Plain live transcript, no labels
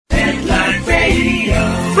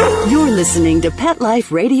listening to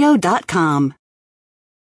PetLifeRadio.com.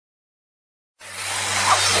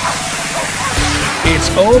 It's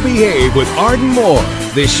O Behave with Arden Moore,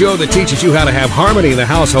 the show that teaches you how to have harmony in the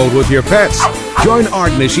household with your pets. Join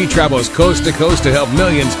Arden as she travels coast to coast to help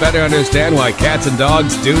millions better understand why cats and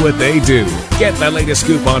dogs do what they do. Get the latest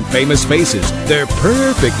scoop on famous faces, their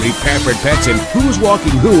perfectly pampered pets, and who's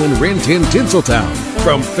walking who in Rin Tin Tinseltown.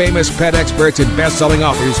 From famous pet experts and best-selling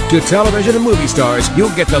authors to television and movie stars, you'll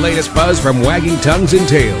get the latest buzz from wagging tongues and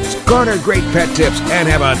tails. Garner great pet tips and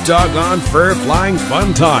have a doggone fur-flying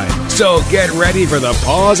fun time. So get ready for the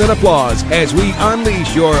pause and applause as we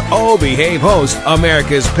unleash your O Behave host,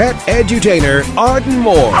 America's pet edutainer, Arden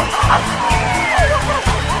Moore.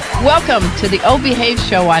 Welcome to the O Behave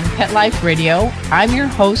Show on Pet Life Radio. I'm your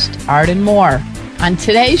host, Arden Moore. On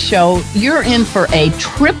today's show, you're in for a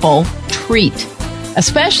triple treat,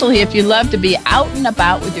 especially if you love to be out and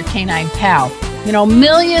about with your canine pal. You know,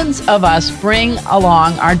 millions of us bring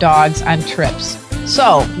along our dogs on trips.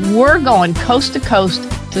 So we're going coast to coast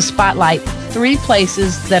to spotlight 3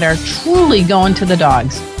 places that are truly going to the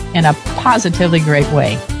dogs in a positively great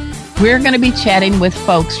way. We're going to be chatting with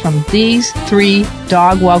folks from these 3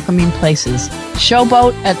 dog-welcoming places.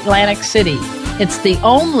 Showboat, Atlantic City. It's the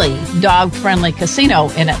only dog-friendly casino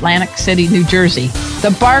in Atlantic City, New Jersey. The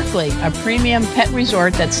Barkley, a premium pet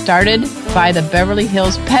resort that started by the Beverly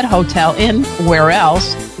Hills Pet Hotel in, where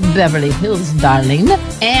else? Beverly Hills, darling.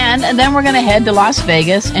 And then we're going to head to Las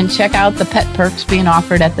Vegas and check out the pet perks being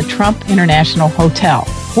offered at the Trump International Hotel.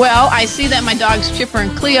 Well, I see that my dogs Chipper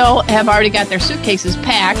and Cleo have already got their suitcases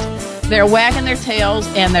packed. They're wagging their tails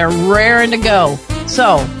and they're raring to go.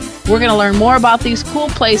 So we're going to learn more about these cool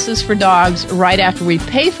places for dogs right after we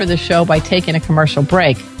pay for the show by taking a commercial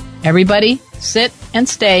break. Everybody, sit and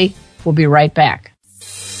stay. We'll be right back.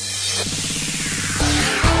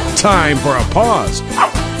 Time for a pause.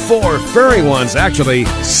 4 furry ones, actually.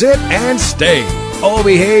 Sit and stay. O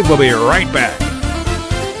Behave will be right back.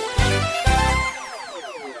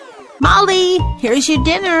 Molly, here's your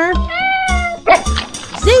dinner.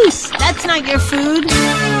 Zeus, that's not your food.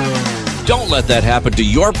 Don't let that happen to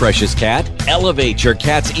your precious cat. Elevate your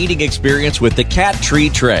cat's eating experience with the Cat Tree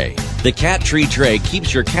Tray. The Cat Tree Tray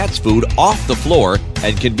keeps your cat's food off the floor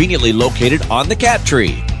and conveniently located on the cat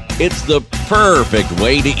tree. It's the perfect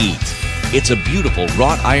way to eat. It's a beautiful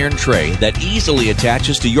wrought iron tray that easily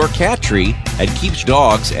attaches to your cat tree and keeps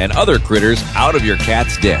dogs and other critters out of your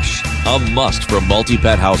cat's dish. A must for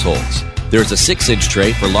multi-pet households. There's a 6-inch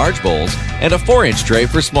tray for large bowls and a 4-inch tray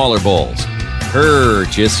for smaller bowls.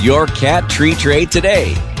 Purchase your Cat Tree Tray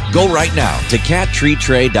today. Go right now to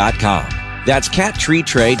cattreetray.com. That's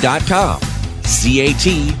cattreetray.com.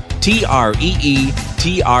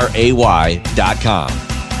 CATTREETRAY.com.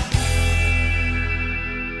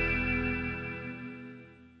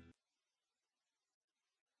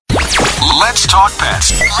 Let's talk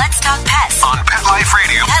pets. Let's talk pets On Pet Life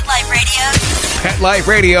Radio. Pet Life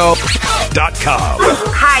Radio. PetLifeRadio.com.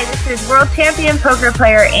 Hi, this is world champion poker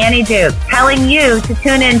player Annie Duke telling you to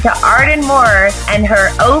tune in to Arden Moore and her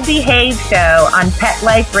O Behave show on Pet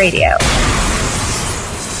Life Radio.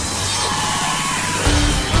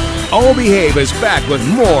 O Behave is back with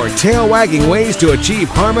more tail-wagging ways to achieve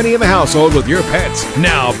harmony in the household with your pets.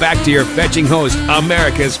 Now, back to your fetching host,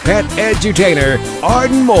 America's pet edutainer,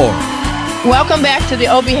 Arden Moore. Welcome back to the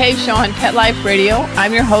O Behave Show on Pet Life Radio.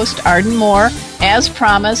 I'm your host, Arden Moore. As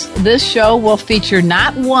promised, this show will feature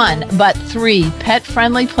not 1, but 3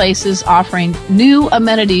 pet-friendly places offering new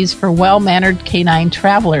amenities for well-mannered canine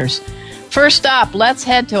travelers. First up, let's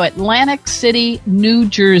head to Atlantic City, New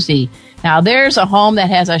Jersey. Now, there's a home that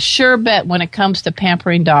has a sure bet when it comes to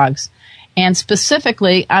pampering dogs. And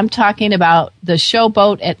specifically, I'm talking about the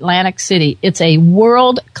Showboat Atlantic City. It's a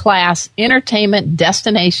world-class entertainment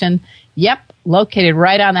destination. Yep, located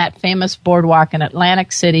right on that famous boardwalk in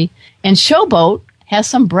Atlantic City. And Showboat has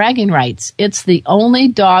some bragging rights. It's the only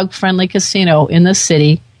dog-friendly casino in the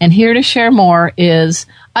city. And here to share more is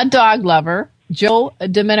a dog lover, Joe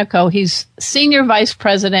Domenico. He's Senior Vice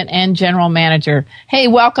President and General Manager. Hey,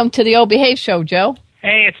 welcome to the O Behave Show, Joe.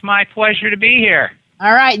 Hey, it's my pleasure to be here.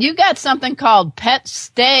 All right, you got something called Pet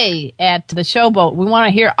Stay at the Showboat. We want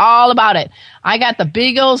to hear all about it. I got the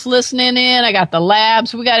Beagles listening in. I got the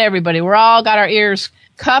Labs. We got everybody. We're all got our ears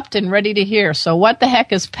cupped and ready to hear. So what the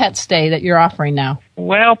heck is Pet Stay that you're offering now?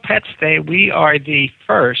 Well, Pet Stay, we are the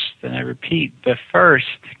first, and I repeat, the first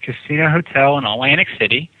casino hotel in Atlantic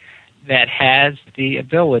City that has the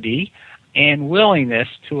ability and willingness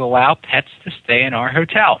to allow pets to stay in our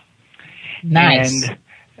hotel. Nice. And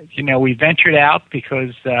you know, we ventured out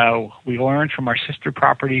because we learned from our sister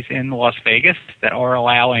properties in Las Vegas that are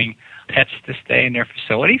allowing pets to stay in their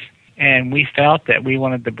facilities. and we felt that we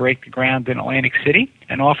wanted to break the ground in Atlantic City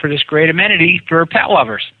and offer this great amenity for pet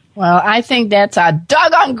lovers. Well, I think that's a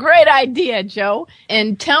doggone great idea, Joe.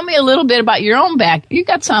 And tell me a little bit about your own back. You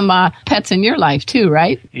got some pets in your life too,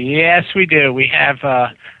 right? Yes, we do. We have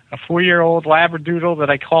a 4-year-old Labradoodle that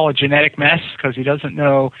I call a genetic mess because he doesn't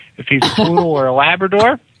know if he's a poodle or a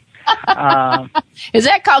Labrador. Is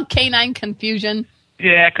that called canine confusion?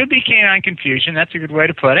 Yeah, it could be canine confusion. That's a good way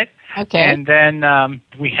to put it. Okay. And then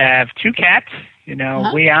we have 2 cats.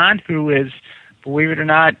 Leon, who is, believe it or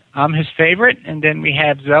not, I'm his favorite. And then we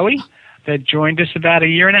have Zoe that joined us about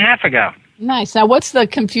 1.5 years ago. Nice. Now, what's the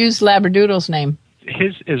confused Labradoodle's name?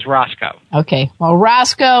 His is Roscoe. Okay. Well,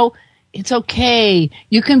 Roscoe, it's okay.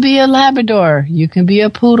 You can be a Labrador. You can be a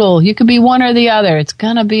poodle. You can be one or the other. It's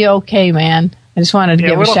going to be okay, man. I just wanted to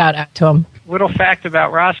give a shout out to him. Little fact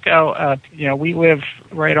about Roscoe, we live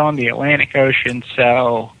right on the Atlantic Ocean,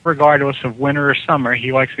 so regardless of winter or summer,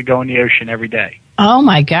 he likes to go in the ocean every day. Oh,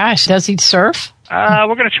 my gosh. Does he surf?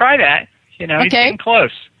 We're going to try that. He's getting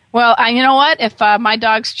close. Well, you know what? If my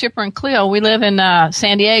dogs Chipper and Cleo, we live in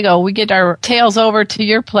San Diego, we get our tails over to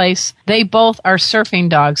your place. They both are surfing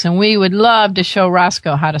dogs, and we would love to show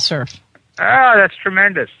Roscoe how to surf. Oh, that's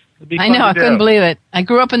tremendous. I know, I couldn't believe it. I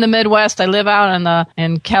grew up in the Midwest. I live out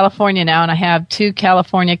in California now, and I have 2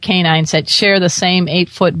 California canines that share the same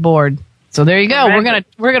 8-foot board. So there you go.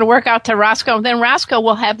 We're gonna work out to Roscoe. Then Roscoe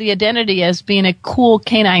will have the identity as being a cool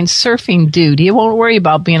canine surfing dude. He won't worry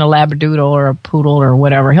about being a Labradoodle or a poodle or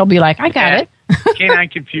whatever. He'll be like, I got it. Canine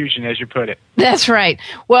confusion, as you put it. That's right.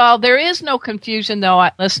 Well, there is no confusion, though,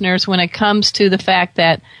 listeners, when it comes to the fact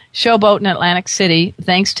that Showboat in Atlantic City,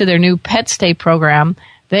 thanks to their new Pet Stay program,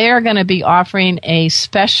 they are going to be offering a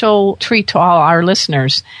special treat to all our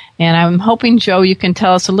listeners. And I'm hoping, Joe, you can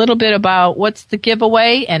tell us a little bit about what's the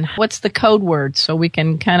giveaway and what's the code word so we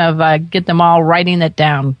can kind of get them all writing it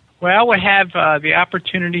down. Well, we have the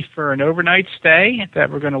opportunity for an overnight stay that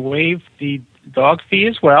we're going to waive the dog fee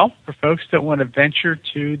as well for folks that want to venture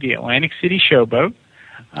to the Atlantic City Showboat.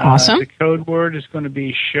 Awesome. The code word is going to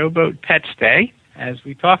be Showboat Pet Stay, as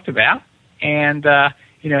we talked about. And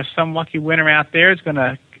some lucky winner out there is going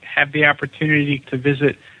to have the opportunity to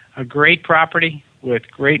visit a great property with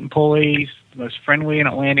great employees, the most friendly in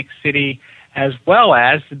Atlantic City, as well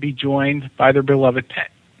as to be joined by their beloved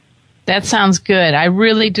pet. That sounds good. I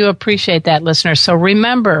really do appreciate that, listener. So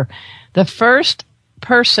remember, the first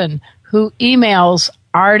person who emails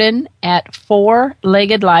Arden at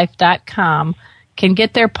fourleggedlife.com can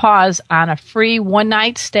get their paws on a free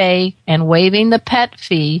one-night stay and waiving the pet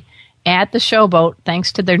fee at the Showboat,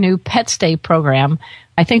 thanks to their new Pet Stay program.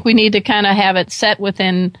 I think we need to kind of have it set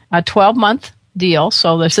within a 12-month deal.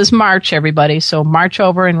 So this is March, everybody. So march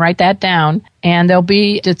over and write that down. And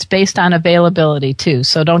it's based on availability too.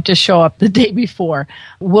 So don't just show up the day before.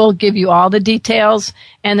 We'll give you all the details.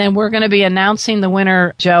 And then we're going to be announcing the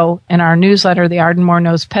winner, Joe, in our newsletter, the Arden Moore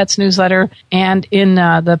Knows Pets newsletter, and in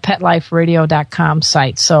the PetLifeRadio.com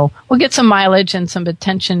site. So we'll get some mileage and some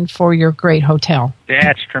attention for your great hotel.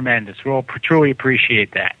 That's tremendous. We'll truly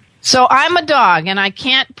appreciate that. So I'm a dog, and I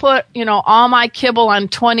can't put, all my kibble on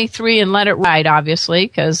 23 and let it ride, obviously,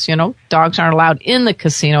 because, dogs aren't allowed in the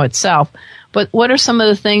casino itself. But what are some of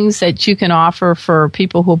the things that you can offer for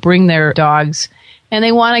people who bring their dogs, and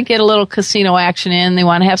they want to get a little casino action in, they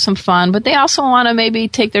want to have some fun, but they also want to maybe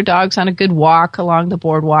take their dogs on a good walk along the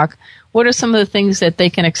boardwalk? What are some of the things that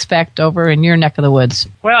they can expect over in your neck of the woods?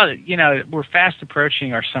 Well, we're fast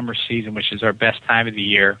approaching our summer season, which is our best time of the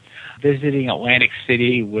year. Visiting Atlantic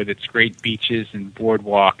City with its great beaches and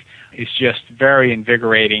boardwalk is just very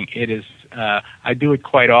invigorating. It is. I do it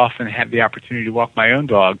quite often, have the opportunity to walk my own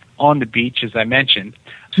dog on the beach, as I mentioned.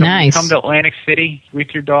 So nice. When you come to Atlantic City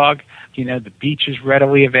with your dog, the beach is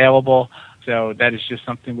readily available. So that is just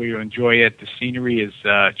something where you enjoy it. The scenery is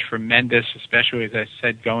tremendous, especially, as I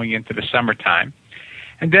said, going into the summertime.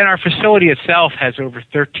 And then our facility itself has over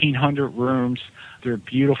 1,300 rooms. They're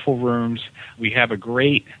beautiful rooms. We have a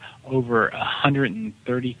great over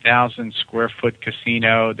 130,000 square foot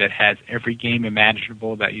casino that has every game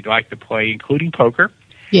imaginable that you'd like to play, including poker.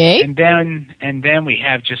 Yay. And then we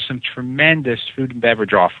have just some tremendous food and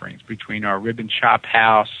beverage offerings between our Rib and Chop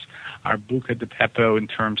House, our Buca di Beppo in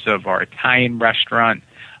terms of our Italian restaurant.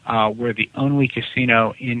 We're the only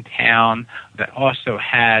casino in town that also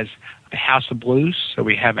has the House of Blues. So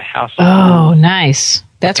we have a House of Blues. Oh, nice.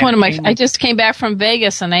 That's one of my... I just came back from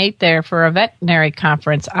Vegas and ate there for a veterinary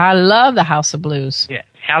conference. I love the House of Blues. Yeah,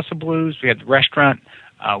 House of Blues. We have the restaurant.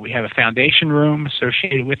 We have a foundation room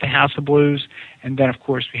associated with the House of Blues. And then, of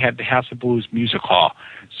course, we have the House of Blues Music Hall.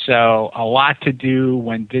 So a lot to do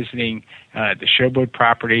when visiting the Showboat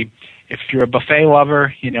property. If you're a buffet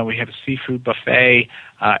lover, we have a seafood buffet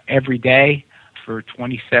every day for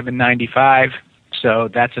 $27.95. So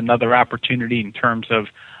that's another opportunity in terms of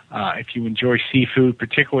if you enjoy seafood,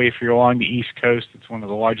 particularly if you're along the East Coast. It's one of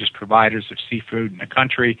the largest providers of seafood in the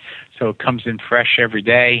country, so it comes in fresh every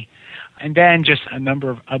day. And then just a number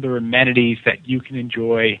of other amenities that you can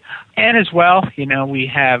enjoy. And as well, we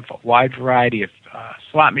have a wide variety of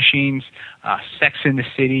slot machines, Sex in the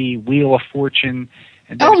City, Wheel of Fortune.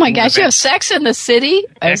 And oh my gosh, you have Sex in the City?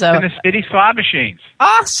 Sex in the City slot machines.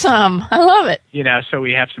 Awesome. I love it. So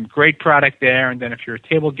we have some great product there. And then if you're a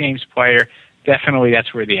table games player, definitely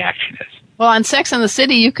that's where the action is. Well, on Sex in the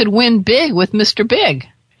City, you could win big with Mr. Big.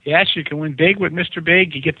 Yes, you can win big with Mr.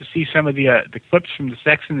 Big. You get to see some of the clips from the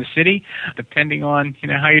Sex in the City, depending on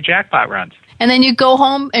how your jackpot runs. And then you go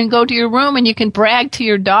home and go to your room and you can brag to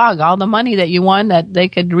your dog all the money that you won, that they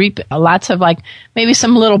could reap lots of, like, maybe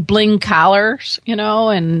some little bling collars,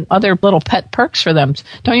 and other little pet perks for them.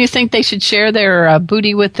 Don't you think they should share their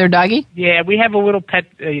booty with their doggy? Yeah, we have a little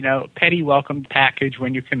petty welcome package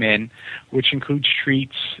when you come in, which includes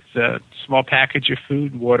treats, a small package of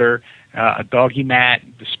food, water, a doggy mat,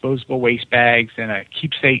 disposable waste bags, and a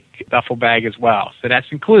keepsake duffel bag as well. So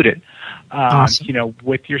that's included. Awesome.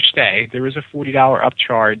 With your stay. There is a $40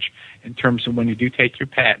 upcharge in terms of when you do take your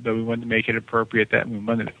pet, but we wanted to make it appropriate, that we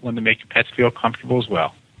wanted to make your pets feel comfortable as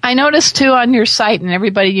well. I noticed, too, on your site, and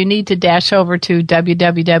everybody, you need to dash over to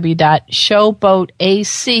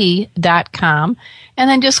www.showboatac.com, and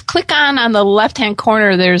then just click on the left-hand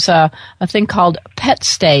corner, there's a thing called Pet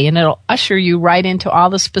Stay, and it'll usher you right into all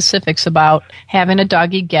the specifics about having a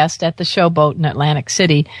doggy guest at the Showboat in Atlantic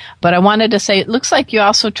City. But I wanted to say, it looks like you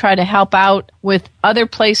also try to help out with other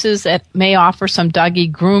places that may offer some doggy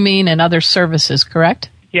grooming and other services, correct?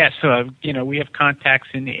 Yes, we have contacts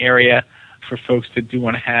in the area for folks that do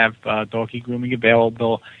want to have doggy grooming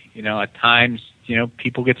available. At times,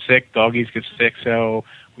 people get sick, doggies get sick, so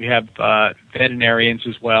we have veterinarians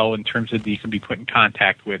as well in terms of you can be put in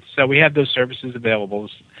contact with. So we have those services available,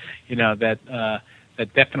 that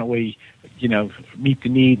definitely, meet the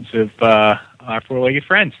needs of our four-legged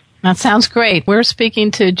friends. That sounds great. We're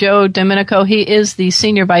speaking to Joe Domenico. He is the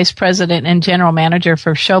Senior Vice President and General Manager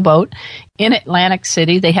for Showboat in Atlantic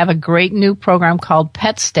City. They have a great new program called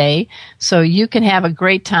Pet Stay, so you can have a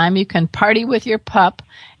great time. You can party with your pup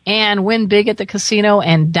and win big at the casino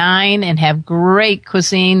and dine and have great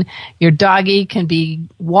cuisine. Your doggy can be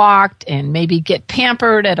walked and maybe get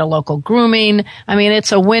pampered at a local grooming. I mean,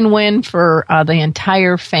 it's a win-win for the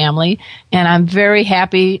entire family. And I'm very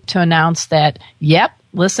happy to announce that,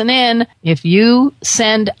 listen in. If you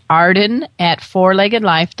send Arden at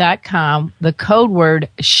fourleggedlife.com, the code word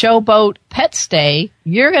Showboat Pet Stay,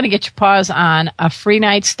 you're going to get your paws on a free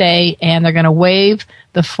night stay, and they're going to waive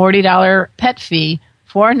the $40 pet fee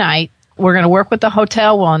for a night. We're going to work with the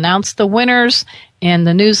hotel. We'll announce the winners in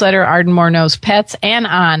the newsletter, Arden Moore Knows Pets, and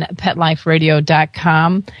on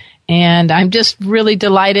PetLifeRadio.com. And I'm just really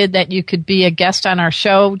delighted that you could be a guest on our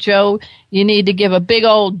show. Joe, you need to give a big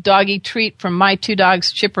old doggy treat from my two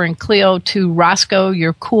dogs, Chipper and Cleo, to Roscoe,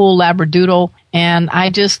 your cool Labradoodle. And I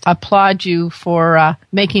just applaud you for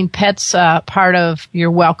making pets part of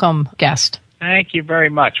your welcome guest. Thank you very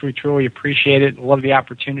much. We truly appreciate it. Love the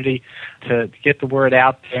opportunity to get the word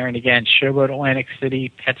out there. And again, Showboat Atlantic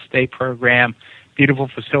City, Pet Stay Program, beautiful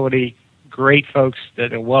facility, great folks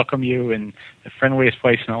that will welcome you, and the friendliest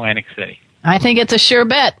place in Atlantic City. I think it's a sure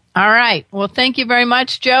bet. All right. Well, thank you very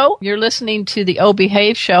much, Joe. You're listening to the O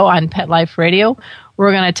Behave Show on Pet Life Radio.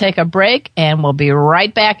 We're going to take a break, and we'll be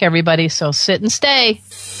right back, everybody. So sit and stay.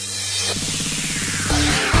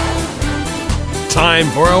 Time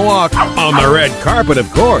for a walk on the red carpet,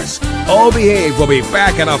 of course. O Behave will be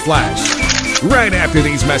back in a flash right after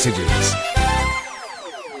these messages.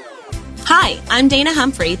 Hi, I'm Dana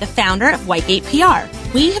Humphrey, the founder of Whitegate PR.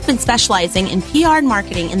 We have been specializing in PR and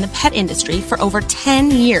marketing in the pet industry for over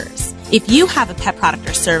 10 years. If you have a pet product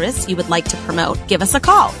or service you would like to promote, give us a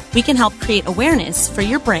call. We can help create awareness for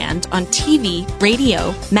your brand on TV,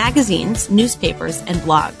 radio, magazines, newspapers, and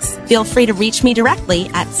blogs. Feel free to reach me directly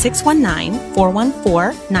at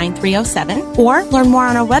 619-414-9307 or learn more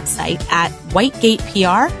on our website at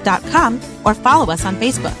whitegatepr.com or follow us on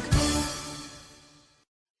Facebook.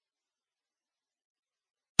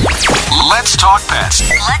 Let's talk pets.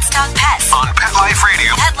 Let's talk pets On Pet Life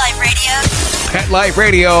Radio. Pet Life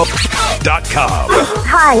Radio. PetLifeRadio.com.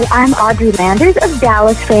 Hi, I'm Audrey Landers of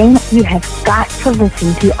Dallas fame. You have got to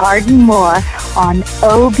listen to Arden Moore on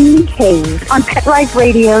O Behave on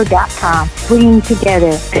PetLifeRadio.com, bringing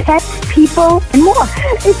together pets, people, and more.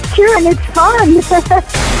 It's true and it's fun.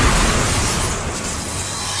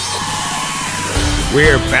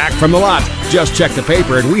 We're back from the lot. Just checked the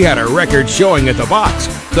paper and we had a record showing at the box.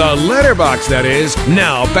 The letterbox, that is.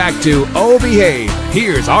 Now back to Oh Behave.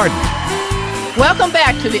 Here's Arden. Welcome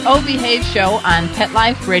back to the Oh Behave Show on Pet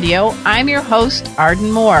Life Radio. I'm your host,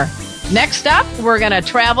 Arden Moore. Next up, we're going to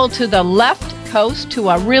travel to the left coast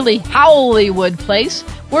to a really Hollywood place.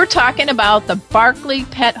 We're talking about the Barkley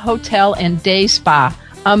Pet Hotel and Day Spa,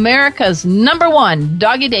 America's #1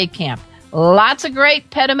 doggy day camp. Lots of great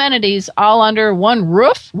pet amenities all under one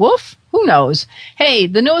roof. Woof, who knows? Hey,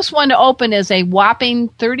 the newest one to open is a whopping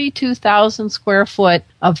 32,000 square foot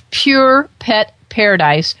of pure pet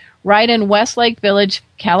paradise right in Westlake Village,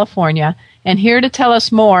 California. And here to tell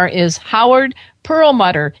us more is Howard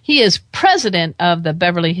Perlmutter. He is president of the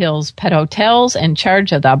Beverly Hills Pet Hotels in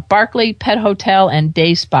charge of the Barkley Pet Hotel and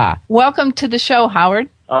Day Spa. Welcome to the show, Howard.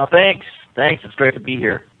 Thanks. It's great to be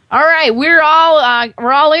here. All right, we're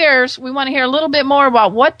all ears. We want to hear a little bit more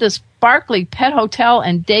about what this Barkley Pet Hotel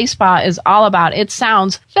and Day Spa is all about. It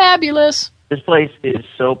sounds fabulous. This place is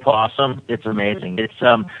so awesome. It's amazing. It's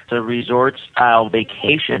a resort-style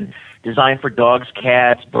vacation designed for dogs,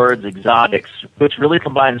 cats, birds, exotics, which really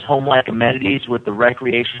combines home-like amenities with the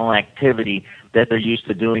recreational activity that they're used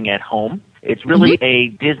to doing at home. It's really a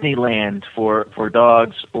Disneyland for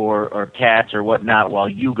dogs or cats or whatnot while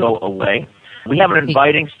you go away. We have an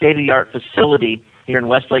inviting state-of-the-art facility here in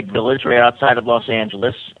Westlake Village, right outside of Los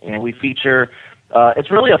Angeles, and we feature,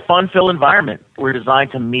 it's really a fun-filled environment. We're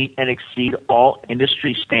designed to meet and exceed all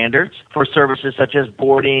industry standards for services such as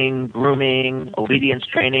boarding, grooming, obedience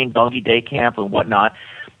training, doggy day camp, and whatnot.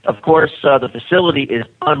 Of course, the facility is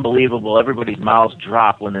unbelievable. Everybody's mouths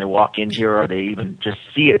drop when they walk in here or they even just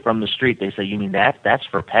see it from the street. They say, "You mean that's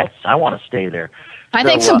for pets? I want to stay there." I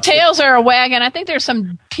think some tails are a wagging. I think there's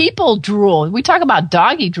some people drool. We talk about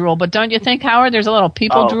doggy drool, but don't you think, Howard, there's a little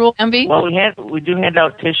people drool envy? Well, we do hand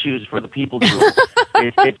out tissues for the people drool.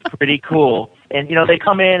 It's pretty cool. And, they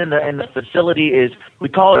come in and the facility is, we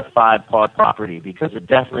call it a 5-paw property because it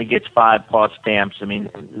definitely gets 5-paw stamps. I mean,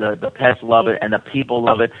 the pets love it and the people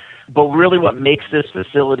love it. But really what makes this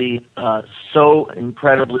facility so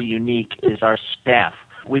incredibly unique is our staff.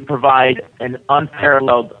 We provide an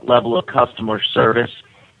unparalleled level of customer service,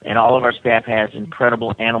 and all of our staff has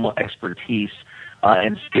incredible animal expertise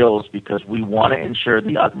and skills because we want to ensure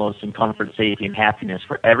the utmost in comfort, safety, and happiness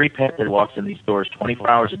for every pet that walks in these doors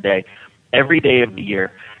 24 hours a day, every day of the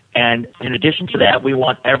year. And in addition to that, we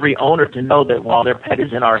want every owner to know that while their pet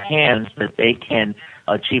is in our hands, that they can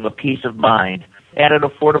achieve a peace of mind at an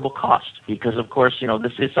affordable cost because, of course,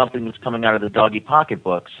 this is something that's coming out of the doggy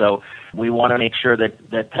pocketbook. So we want to make sure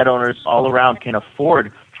that pet owners all around can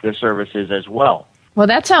afford their services as well. Well,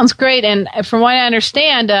 that sounds great. And from what I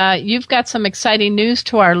understand, you've got some exciting news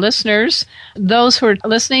to our listeners. Those who are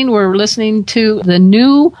listening, we're listening to the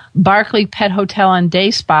new Barkley Pet Hotel and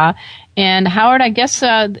Day Spa. And Howard, I guess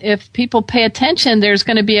if people pay attention, there's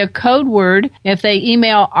going to be a code word. If they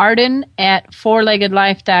email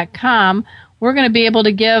arden@fourleggedlife.com, we're going to be able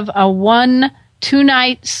to give a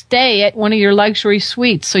 1-2-night stay at one of your luxury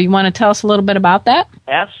suites. So you want to tell us a little bit about that?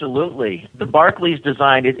 Absolutely. The Barkley's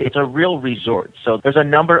designed, it's a real resort. So there's a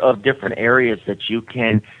number of different areas that you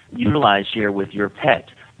can utilize here with your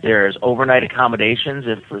pet. There's overnight accommodations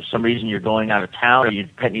if for some reason you're going out of town or your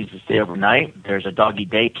pet needs to stay overnight. There's a doggy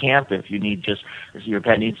day camp if your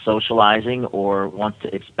pet needs socializing or wants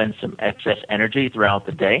to expend some excess energy throughout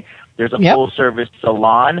the day. There's a full-service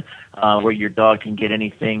salon where your dog can get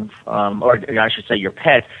anything, or I should say your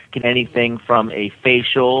pet can anything from a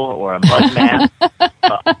facial or a mud mask, a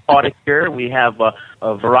pedicure. We have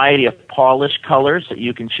a variety of polish colors that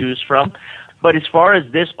you can choose from. But as far as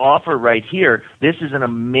this offer right here, this is an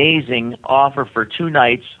amazing offer for 2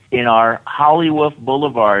 nights in our Hollywood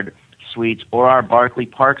Boulevard suites or our Barkley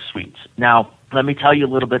Park suites. Now, let me tell you a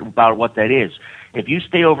little bit about what that is. If you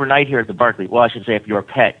stay overnight here at the Barkley, well, I should say if you're a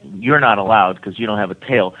pet, you're not allowed because you don't have a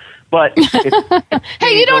tail. But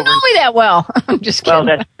hey, you don't know me that well. I'm just kidding.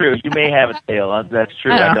 Well, that's true. You may have a tail. That's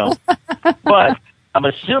true. I don't. But I'm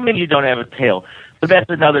assuming you don't have a tail. But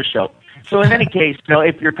that's another show. So in any case,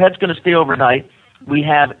 if your pet's going to stay overnight, we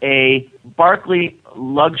have a Barkley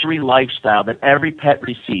luxury lifestyle that every pet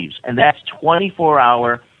receives, and that's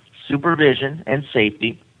 24-hour supervision and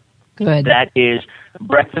safety. Good. That is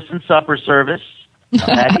breakfast and supper service.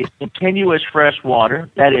 That is continuous fresh water.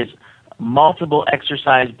 That is multiple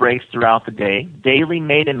exercise breaks throughout the day. Daily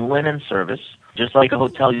made and linen service, just like a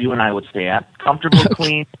hotel you and I would stay at. Comfortable,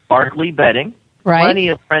 clean Barkley bedding. Right. Plenty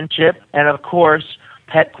of friendship, and of course,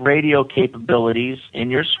 pet radio capabilities in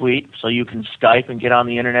your suite, so you can Skype and get on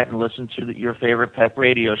the internet and listen to your favorite pet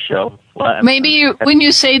radio show. Maybe when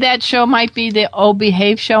you say that show might be the Oh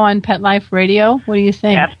Behave show on Pet Life Radio. What do you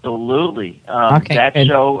think? Absolutely. Okay, that good.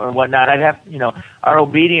 show or whatnot. I'd have, our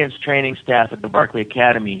obedience training staff at the Barkley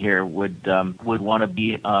Academy here would want to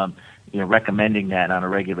be, recommending that on a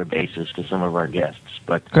regular basis to some of our guests.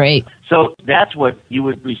 But great. So that's what you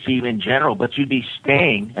would receive in general, but you'd be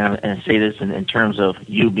staying, and I say this in terms of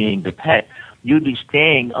you being the pet, you'd be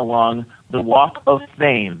staying along the Walk of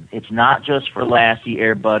Fame. It's not just for Lassie,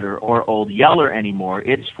 Air Bud, or Old Yeller anymore.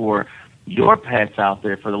 It's for your pets out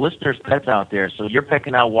there, for the listeners' pets out there. So your pet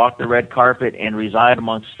can now walk the red carpet and reside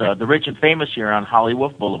amongst the rich and famous here on Holly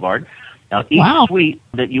Wolf Boulevard. Now, each suite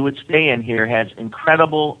that you would stay in here has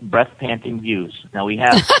incredible breath-panting views. Now, we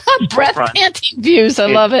have breath-panting views. I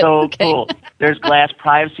love it. It's so cool. There's glass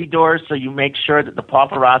privacy doors, so you make sure that the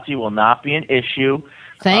paparazzi will not be an issue.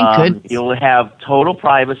 Thank goodness. You'll have total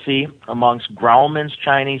privacy amongst Grauman's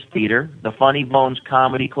Chinese Theater, the Funny Bones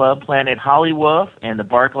Comedy Club, Planet Hollywood, and the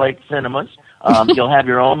Barclay Cinemas. You'll have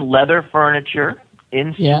your own leather furniture,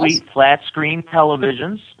 in-suite flat-screen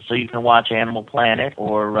televisions, so you can watch Animal Planet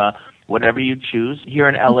or whatever you choose. Here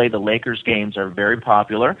in L.A., the Lakers games are very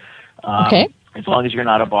popular. Okay. As long as you're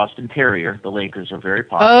not a Boston Terrier, the Lakers are very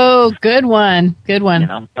popular. Oh, good one. Good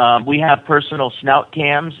one. We have personal snout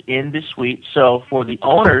cams in the suite, so for the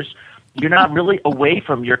owners, you're not really away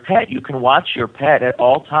from your pet. You can watch your pet at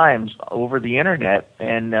all times over the internet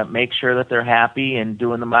and make sure that they're happy and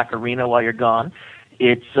doing the Macarena while you're gone.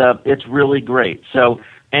 It's really great. So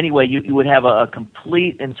anyway, you would have a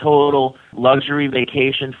complete and total luxury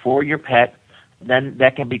vacation for your pet. Then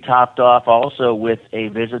that can be topped off also with a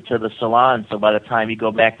visit to the salon. So by the time you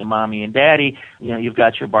go back to mommy and daddy, you've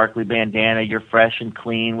got your Barkley bandana, you're fresh and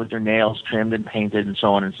clean with your nails trimmed and painted and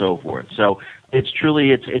so on and so forth. So it's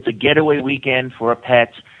a getaway weekend for a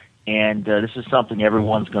pet, and this is something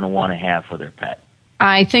everyone's going to want to have for their pet.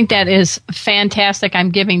 I think that is fantastic. I'm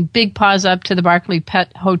giving big paws up to the Barkley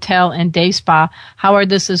Pet Hotel and Day Spa. Howard,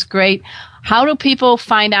 this is great. How do people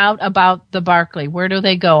find out about the Barkley? Where do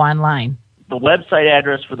they go online? The website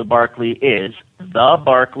address for the Barkley is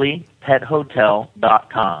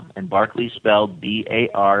thebarkleypethotel.com, and Barkley spelled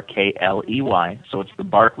Barkley, so it's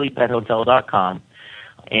thebarkleypethotel.com.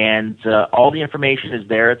 And all the information is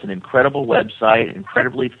there. It's an incredible website,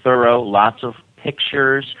 incredibly thorough, lots of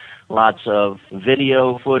pictures, lots of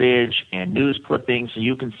video footage and news clippings, so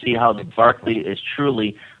you can see how the Barkley is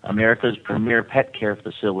truly America's premier pet care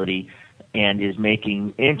facility and is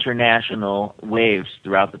making international waves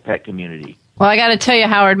throughout the pet community. Well, I got to tell you,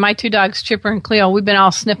 Howard, my two dogs, Chipper and Cleo, we've been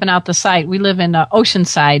all sniffing out the site. We live in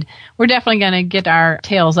Oceanside. We're definitely going to get our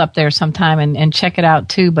tails up there sometime and check it out,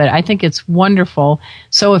 too. But I think it's wonderful.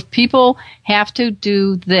 So if people have to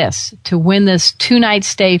do this to win this 2-night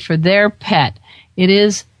stay for their pet, it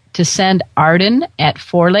is to send Arden at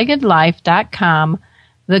fourleggedlife.com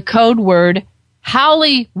the code word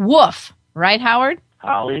HollyWoof. Right, Howard?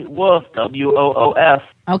 HollyWoof, WOOF.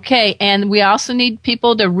 Okay, and we also need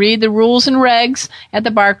people to read the rules and regs at the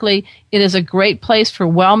Barkley. It is a great place for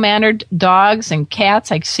well-mannered dogs and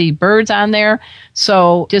cats. I see birds on there.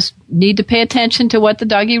 So just need to pay attention to what the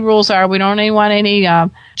doggy rules are. We don't want any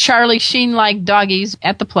Charlie Sheen-like doggies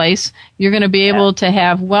at the place. You're going to be able to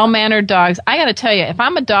have well-mannered dogs. I got to tell you, if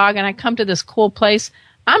I'm a dog and I come to this cool place,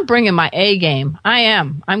 I'm bringing my A game. I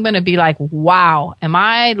am. I'm going to be like, wow, am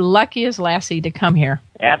I lucky as Lassie to come here?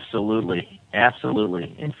 Absolutely.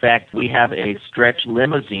 Absolutely. In fact, we have a stretch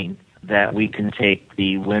limousine that we can take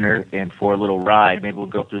the winner in for a little ride. Maybe we'll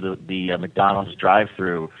go through the McDonald's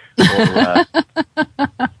drive-through,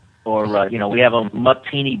 or we have a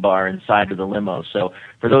martini bar inside of the limo. So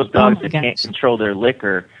for those dogs that can't control their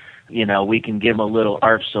liquor, we can give them a little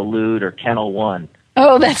ARF salute or Kennel One.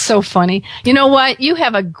 Oh, that's so funny. You know what? You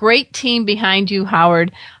have a great team behind you,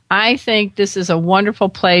 Howard. I think this is a wonderful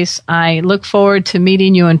place. I look forward to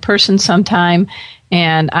meeting you in person sometime.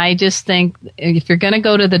 And I just think if you're going to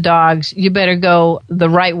go to the dogs, you better go the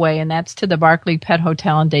right way, and that's to the Barkley Pet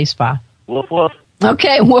Hotel and Day Spa. Woof, woof.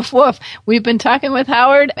 Okay, woof, woof. We've been talking with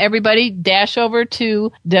Howard. Everybody dash over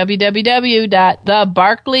to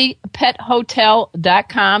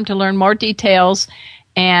www.thebarkleypethotel.com to learn more details.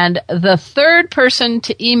 And the third person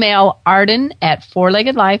to email Arden at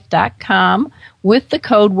fourleggedlife.com with the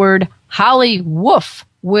code word HollyWoof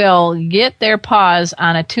will get their paws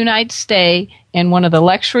on a 2-night stay in one of the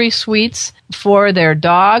luxury suites for their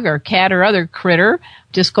dog or cat or other critter.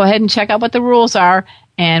 Just go ahead and check out what the rules are,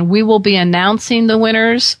 and we will be announcing the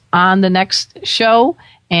winners on the next show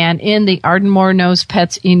and in the Arden Moore Knows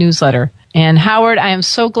Pets e-newsletter. And Howard, I am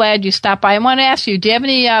so glad you stopped by. I want to ask you, do you have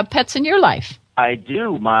any pets in your life? I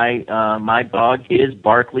do. My dog is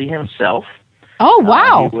Barkley himself. Oh,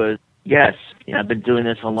 wow. Yes. I've been doing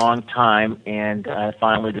this a long time, and I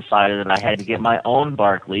finally decided that I had to get my own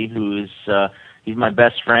Barkley, who is he's my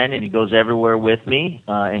best friend, and he goes everywhere with me,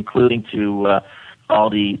 including to all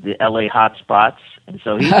the LA hot spots. And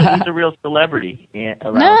so he's a real celebrity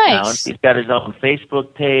around town. He's got his own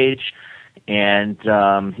Facebook page, and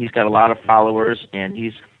he's got a lot of followers, and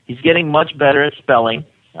he's getting much better at spelling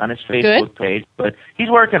on his Facebook page, but he's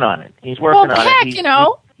working on it. He's working on it. He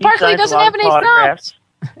Barkley doesn't have any thumbs.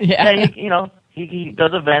 Yeah, he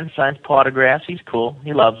does events, signs autographs. He's cool.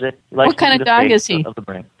 He loves it. He likes what kind of dog is he?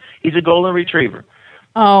 He's a golden retriever.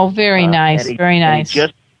 Oh, very nice, very nice. He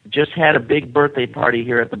just had a big birthday party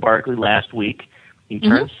here at the Barkley last week. He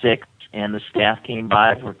turned 6, and the staff came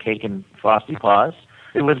by for cake and frosty paws.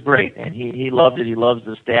 It was great, and he loved it. He loves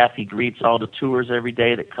the staff. He greets all the tours every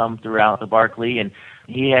day that come throughout the Barkley, and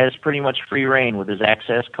he has pretty much free reign with his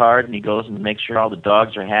access card, and he goes and makes sure all the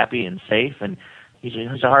dogs are happy and safe, and he's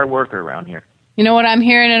a hard worker around here. You know what I'm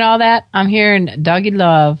hearing in all that? I'm hearing doggy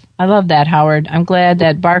love. I love that, Howard. I'm glad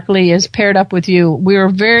that Barkley is paired up with you. We are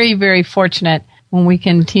very, very fortunate when we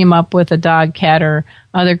can team up with a dog, cat, or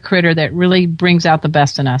other critter that really brings out the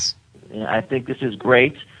best in us. I think this is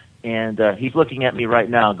great. And he's looking at me right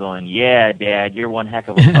now going, yeah, Dad, you're one heck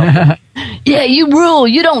of a puppy. Yeah, you rule.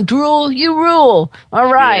 You don't drool. You rule.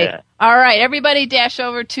 All right. Yeah. All right. Everybody dash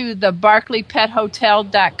over to the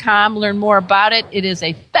BarkleyPetHotel.com. Learn more about it. It is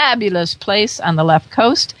a fabulous place on the left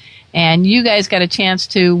coast. And you guys got a chance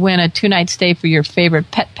to win a 2-night stay for your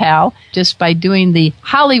favorite pet pal just by doing the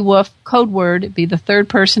Hollywoof code word. Be the third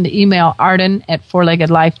person to email Arden at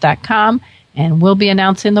fourleggedlife.com, and we'll be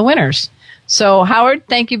announcing the winners. So, Howard,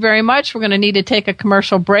 thank you very much. We're going to need to take a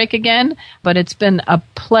commercial break again, but it's been a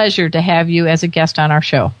pleasure to have you as a guest on our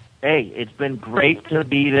show. Hey, it's been great to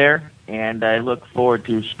be there, and I look forward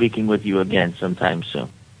to speaking with you again sometime soon.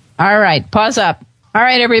 All right, pause up. All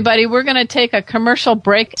right, everybody, we're going to take a commercial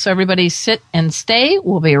break, so everybody sit and stay.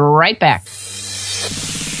 We'll be right back.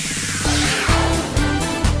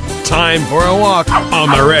 Time for a walk on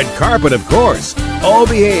the red carpet, of course. Oh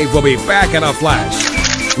Behave will be back in a flash.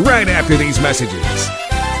 Right after these messages.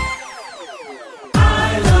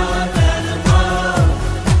 I love animals.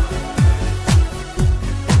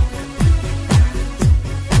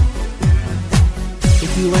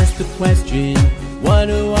 If you ask the question, what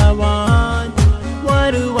do I want?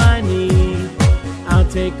 What do I need? I'll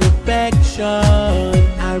take affection.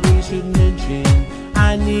 I really should mention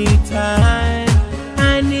I need time.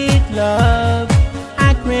 I need love.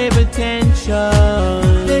 I crave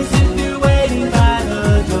attention. This is you waiting by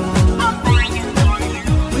the door.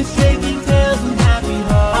 With shaking tails and happy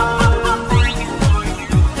hearts.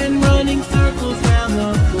 And running circles round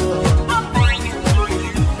the floor.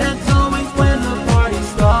 That's always when the party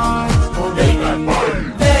starts. Oh, they are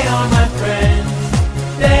my friends.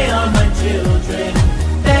 They are my children.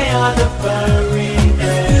 They are the furry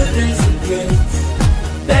brothers and kids.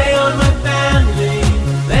 They are my family.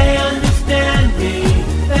 They understand me.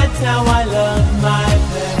 That's how I love my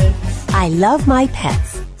pets. I Love My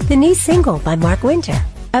Pets, the new single by Mark Winter,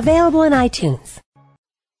 available on iTunes.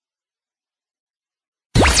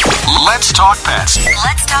 Let's talk pets.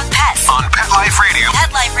 Let's talk pets On Pet Life Radio.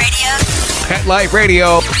 Pet Life Radio.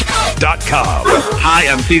 PetLifeRadio.com. Hi,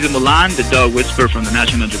 I'm Cesar Milan, the dog whisperer from the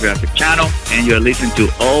National Geographic Channel, and you're listening to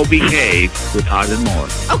All Behave with Arden Moore.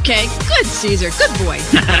 Okay, good, Caesar. Good boy.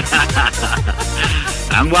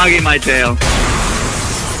 I'm wagging my tail.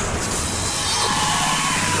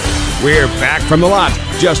 We're back from the lot.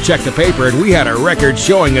 Just checked the paper and we had a record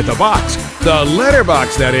showing at the box. The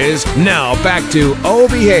letterbox, that is. Now back to Oh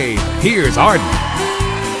Behave. Here's Arden.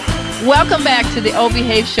 Welcome back to the Oh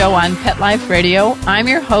Behave show on Pet Life Radio. I'm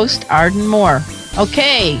your host, Arden Moore.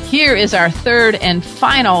 Okay, here is our third and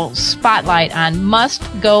final spotlight on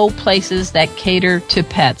must-go places that cater to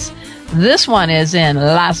pets. This one is in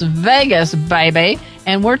Las Vegas, baby,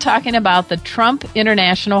 and we're talking about the Trump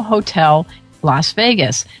International Hotel, Las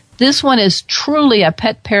Vegas. This one is truly a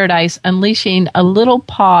pet paradise, unleashing a little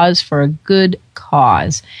pause for a good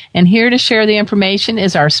cause. And here to share the information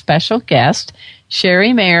is our special guest,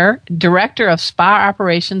 Sherry Mayer, Director of Spa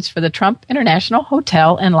Operations for the Trump International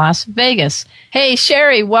Hotel in Las Vegas. Hey,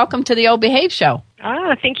 Sherry, welcome to the Oh Behave show.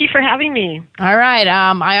 Thank you for having me. All right.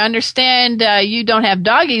 I understand you don't have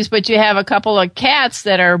doggies, but you have a couple of cats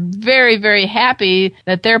that are very, very happy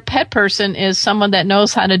that their pet person is someone that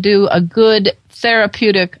knows how to do a good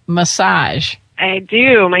therapeutic massage. I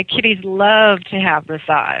do. My kitties love to have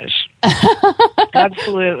massage.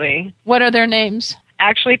 Absolutely. What are their names?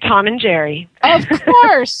 actually Tom and Jerry. Of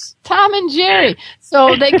course, Tom and Jerry.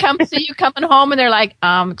 So they come see you coming home, and they're like,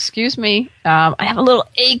 "Excuse me, I have a little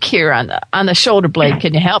ache here on the shoulder blade.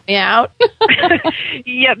 Can you help me out?"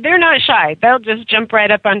 Yeah, they're not shy. They'll just jump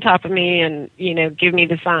right up on top of me and give me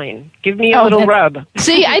the sign, give me a little rub.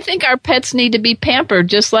 See, I think our pets need to be pampered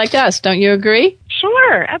just like us. Don't you agree?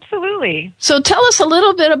 Sure, absolutely. So tell us a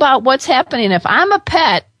little bit about what's happening. If I'm a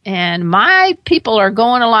pet and my people are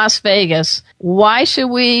going to Las Vegas, why should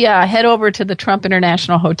we head over to the Trump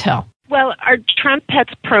International Hotel? Well, our Trump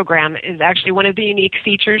Pets program is actually one of the unique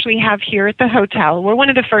features we have here at the hotel. We're one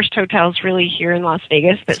of the first hotels really here in Las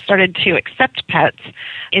Vegas that started to accept pets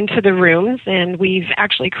into the rooms, and we've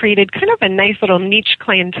actually created kind of a nice little niche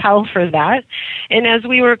clientele for that. And as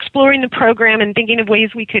we were exploring the program and thinking of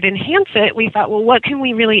ways we could enhance it, we thought, well, what can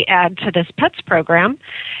we really add to this pets program?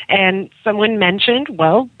 And someone mentioned,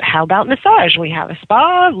 well, how about massage? We have a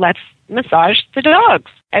spa, let's massage the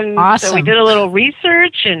dogs. And awesome. So we did a little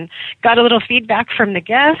research and got a little feedback from the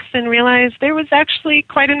guests and realized there was actually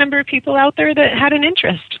quite a number of people out there that had an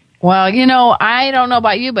interest. Well, I don't know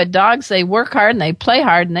about you, but dogs, they work hard and they play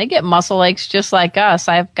hard and they get muscle aches just like us.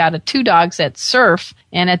 I've got 2 dogs that surf,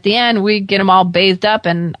 and at the end we get them all bathed up,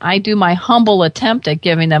 and I do my humble attempt at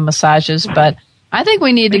giving them massages, but I think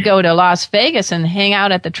we need to go to Las Vegas and hang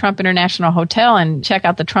out at the Trump International Hotel and check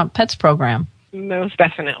out the Trump Pets program. Most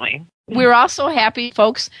definitely. We're also happy,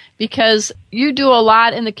 folks, because you do a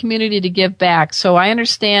lot in the community to give back. So I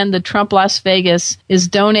understand the Trump Las Vegas is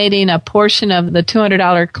donating a portion of the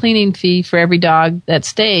 $200 cleaning fee for every dog that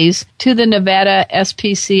stays to the Nevada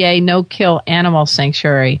SPCA No-Kill Animal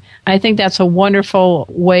Sanctuary. I think that's a wonderful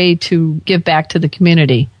way to give back to the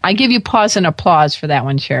community. I give you pause and applause for that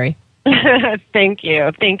one, Sherry. Thank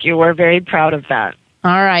you. Thank you. We're very proud of that.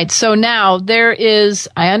 All right. So now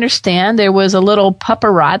I understand there was a little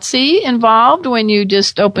paparazzi involved when you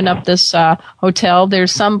just opened up this hotel.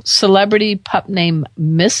 There's some celebrity pup named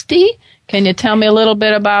Misty. Can you tell me a little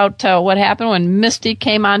bit about what happened when Misty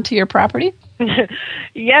came onto your property?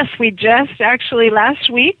 Yes, we just actually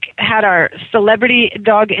last week had our celebrity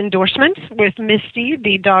dog endorsement with Misty,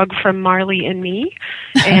 the dog from Marley and Me.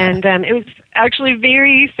 And it was actually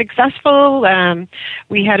very successful.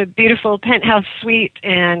 We had a beautiful penthouse suite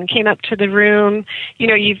and came up to the room.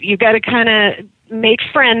 You've got to kind of make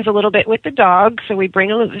friends a little bit with the dog, so we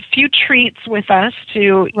bring a few treats with us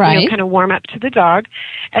to kind of warm up to the dog.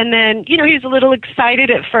 And then, he was a little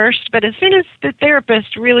excited at first, but as soon as the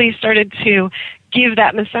therapist really started to give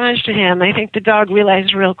that massage to him, I think the dog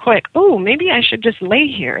realized real quick, oh, maybe I should just lay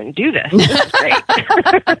here and do this. This is great.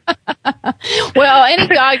 Well, any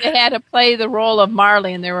dog that had to play the role of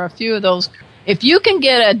Marley, and there were a few of those, if you can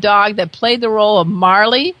get a dog that played the role of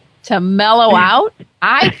Marley to mellow out,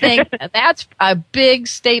 I think that's a big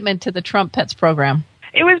statement to the Trump Pets program.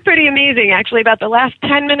 It was pretty amazing, actually. About the last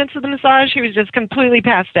 10 minutes of the massage, he was just completely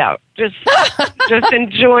passed out, just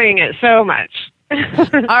enjoying it so much.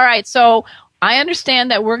 All right, so I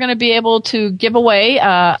understand that we're going to be able to give away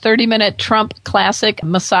a 30-minute Trump Classic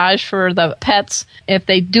massage for the pets if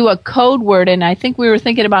they do a code word, and I think we were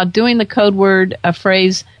thinking about doing the code word, a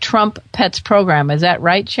phrase, Trump Pets program. Is that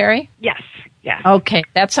right, Sherry? Yes. Yeah. Okay,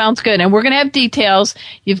 that sounds good. And we're going to have details.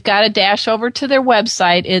 You've got to dash over to their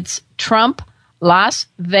website. It's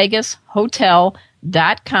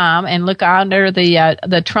TrumpLasVegasHotel.com and look under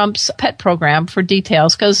the Trump's Pet Program for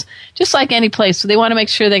details, because just like any place, so they want to make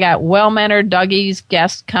sure they got well-mannered doggies,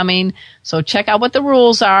 guests coming. So check out what the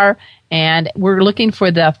rules are. And we're looking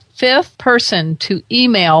for the 5th person to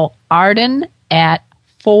email Arden at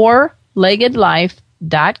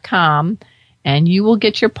fourleggedlife.com. And you will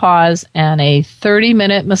get your paws and a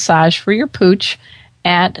 30-minute massage for your pooch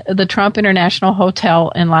at the Trump International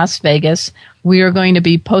Hotel in Las Vegas. We are going to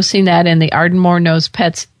be posting that in the Arden Moore Knows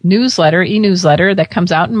Pets newsletter, e-newsletter, that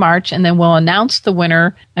comes out in March, and then we'll announce the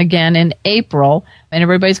winner again in April. And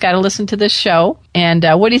everybody's got to listen to this show. And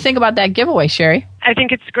what do you think about that giveaway, Sherry? I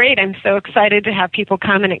think it's great. I'm so excited to have people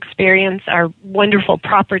come and experience our wonderful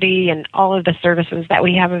property and all of the services that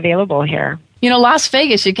we have available here. Las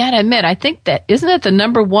Vegas, you got to admit, I think that, isn't it the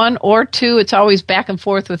number 1 or 2? It's always back and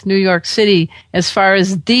forth with New York City as far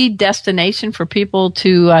as the destination for people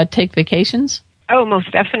to take vacations? Oh,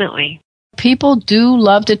 most definitely. People do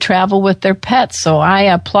love to travel with their pets, so I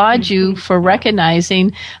applaud you for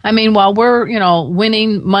recognizing. I mean, while we're,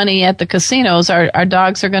 winning money at the casinos, our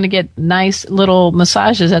dogs are going to get nice little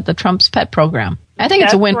massages at the Trump's Pet Program. I think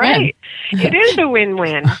it's a win-win. Right. It is a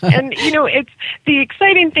win-win. And, it's the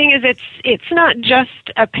exciting thing is it's not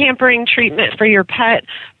just a pampering treatment for your pet,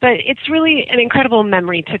 But it's really an incredible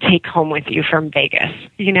memory to take home with you from Vegas.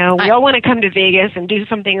 You know, we all want to come to Vegas and do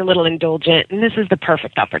something a little indulgent, and this is the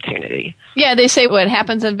perfect opportunity. Yeah, they say what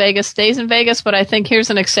happens in Vegas stays in Vegas, but I think here's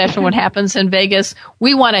an exception. What happens in Vegas,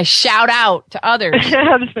 we want to shout out to others.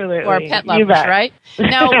 Absolutely. To our pet lovers, right?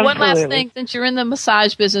 Now, one last thing, since you're in the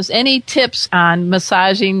massage business, any tips on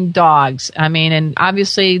massaging dogs? I mean, and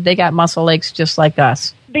obviously they got muscle aches just like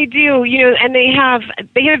us. They do, you know, and they have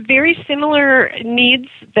very similar needs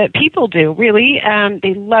that people do, really.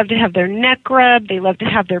 They love to have their neck rubbed. They love to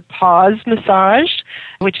have their paws massaged,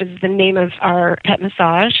 which is the name of our pet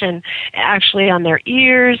massage. And actually on their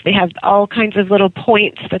ears, they have all kinds of little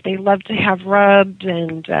points that they love to have rubbed.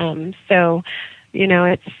 And so, you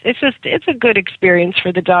know, it's a good experience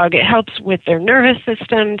for the dog. It helps with their nervous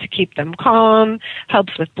system to keep them calm,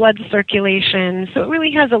 helps with blood circulation. So it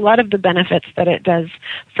really has a lot of the benefits that it does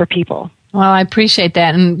for people. Well, I appreciate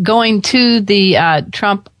that. And going to the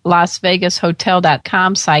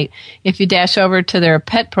TrumpLasVegasHotel.com site, if you dash over to their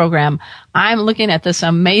pet program, I'm looking at this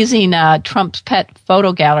amazing Trump's Pet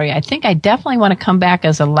photo gallery. I think I definitely want to come back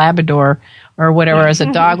as a Labrador or whatever, as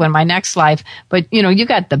a dog in my next life. But, you know, you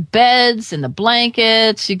got the beds and the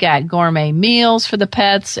blankets, you got gourmet meals for the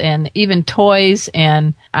pets and even toys.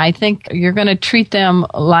 And I think you're going to treat them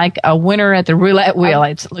like a winner at the roulette wheel,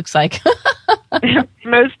 it looks like.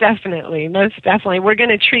 Most definitely. Most definitely. We're going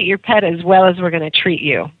to treat your pet as well as we're going to treat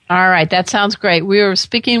you. All right. That sounds great. We were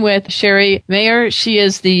speaking with Sherry Mayer. She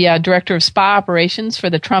is the Director of Spa Operations for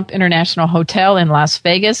the Trump International Hotel in Las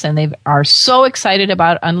Vegas, and they are so excited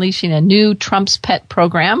about unleashing a new Trump's Pet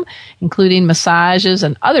program, including massages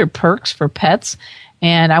and other perks for pets.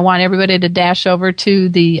 And I want everybody to dash over to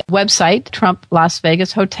the website,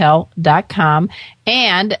 TrumpLasVegasHotel.com,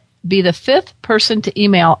 and be the fifth person to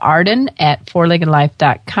email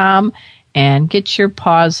Arden@fourleggedlife.com and get your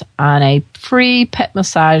paws on a free pet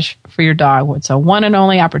massage for your dog. It's a one and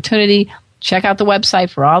only opportunity. Check out the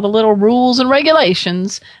website for all the little rules and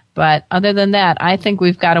regulations. But other than that, I think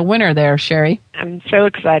we've got a winner there, Sherry. I'm so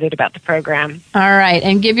excited about the program. All right.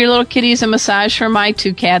 And give your little kitties a massage for my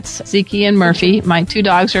two cats, Zeke and Murphy. My two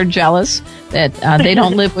dogs are jealous that they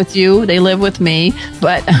don't live with you. They live with me.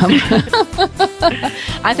 But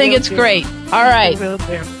I think it's great. All right.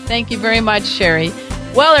 Thank you very much, Sherry.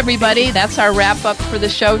 Well, everybody, that's our wrap-up for the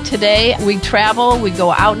show today. We travel, we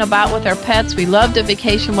go out and about with our pets, we love to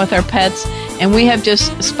vacation with our pets, and we have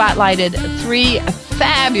just spotlighted 3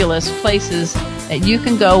 fabulous places that you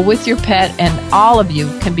can go with your pet, and all of you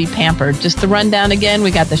can be pampered. Just the rundown again,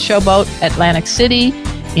 we got the Showboat Atlantic City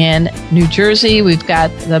in New Jersey. We've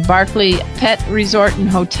got the Barkley Pet Resort and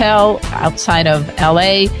Hotel outside of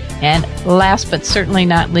L.A., and last but certainly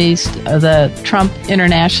not least, the Trump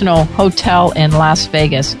International Hotel in Las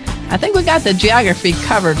Vegas. I think we got the geography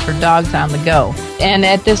covered for dogs on the go. And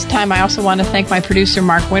at this time, I also want to thank my producer,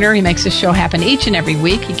 Mark Winter. He makes this show happen each and every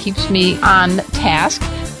week. He keeps me on task.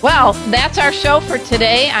 Well, that's our show for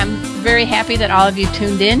today. I'm very happy that all of you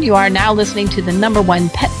tuned in. You are now listening to the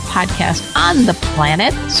 #1 pet podcast on the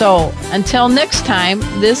planet. So until next time,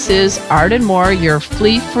 this is Arden Moore, your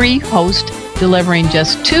flea-free host, delivering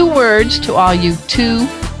just 2 words to all you 2,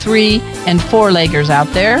 3, and 4-leggers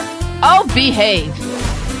out there. Oh, behave.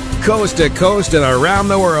 Coast to coast and around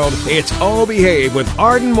the world, it's Oh Behave with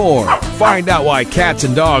Arden Moore. Find out why cats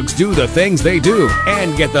and dogs do the things they do,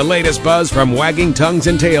 and get the latest buzz from wagging tongues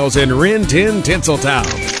and tails in Rin Tin Tinseltown.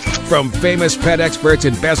 From famous pet experts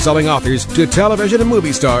and best-selling authors to television and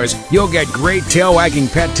movie stars, you'll get great tail-wagging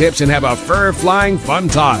pet tips and have a fur-flying fun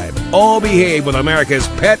time. Oh Behave with America's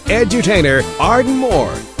pet edutainer, Arden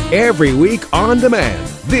Moore. Every week on demand.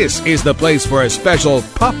 This is the place for a special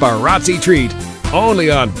paparazzi treat.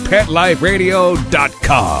 Only on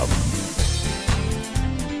PetLifeRadio.com.